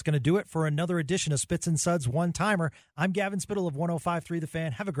Stars. That's going to do it for another edition of Spits and Suds One-Timer. I'm Gavin Spittle of 105.3 The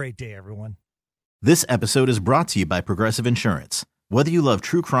Fan. Have a great day, everyone. This episode is brought to you by Progressive Insurance. Whether you love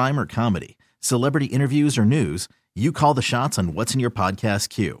true crime or comedy, celebrity interviews or news, you call the shots on what's in your podcast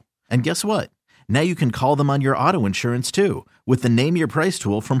queue. And guess what? Now you can call them on your auto insurance too, with the Name Your Price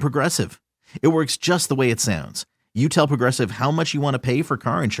tool from Progressive. It works just the way it sounds. You tell Progressive how much you want to pay for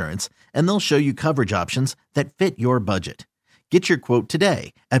car insurance, and they'll show you coverage options that fit your budget. Get your quote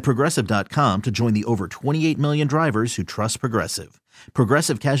today at Progressive.com to join the over 28 million drivers who trust Progressive.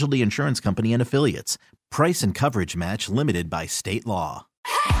 Progressive Casualty Insurance Company and Affiliates. Price and coverage match limited by state law.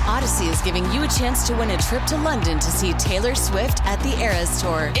 Odyssey is giving you a chance to win a trip to London to see Taylor Swift at the Eras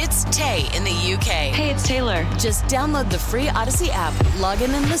Tour. It's Tay in the UK. Hey, it's Taylor. Just download the free Odyssey app, log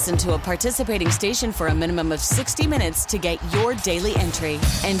in and listen to a participating station for a minimum of 60 minutes to get your daily entry.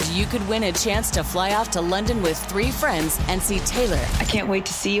 And you could win a chance to fly off to London with 3 friends and see Taylor. I can't wait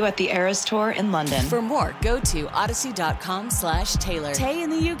to see you at the Eras Tour in London. For more, go to odyssey.com/Taylor. Tay in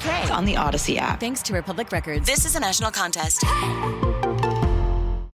the UK. It's on the Odyssey app. Thanks to Republic Records. This is a national contest.